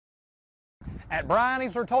At Bryan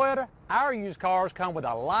Easler Toyota, our used cars come with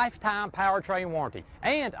a lifetime powertrain warranty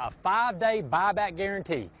and a 5-day buyback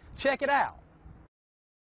guarantee. Check it out.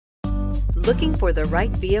 Looking for the right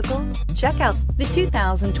vehicle? Check out the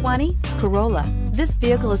 2020 Corolla. This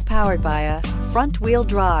vehicle is powered by a front-wheel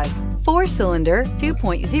drive, 4-cylinder,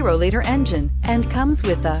 2.0-liter engine, and comes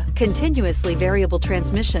with a continuously variable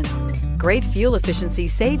transmission. Great fuel efficiency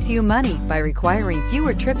saves you money by requiring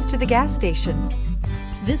fewer trips to the gas station.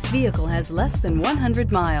 This vehicle has less than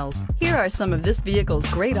 100 miles. Here are some of this vehicle's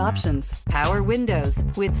great options: power windows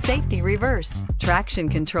with safety reverse, traction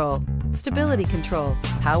control, stability control,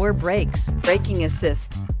 power brakes, braking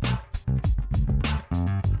assist.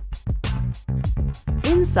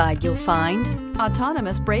 Inside you'll find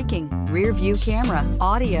autonomous braking, rear view camera,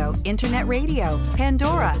 audio, internet radio,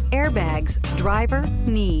 Pandora, airbags, driver,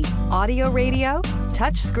 knee, audio radio,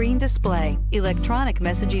 touchscreen display, electronic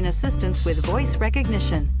messaging assistance with voice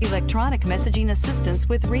recognition, electronic messaging assistance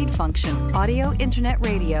with read function, audio internet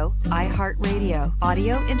radio, iHeartRadio,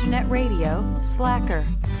 audio internet radio, Slacker.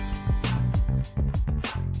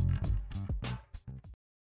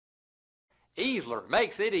 Easler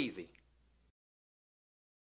makes it easy.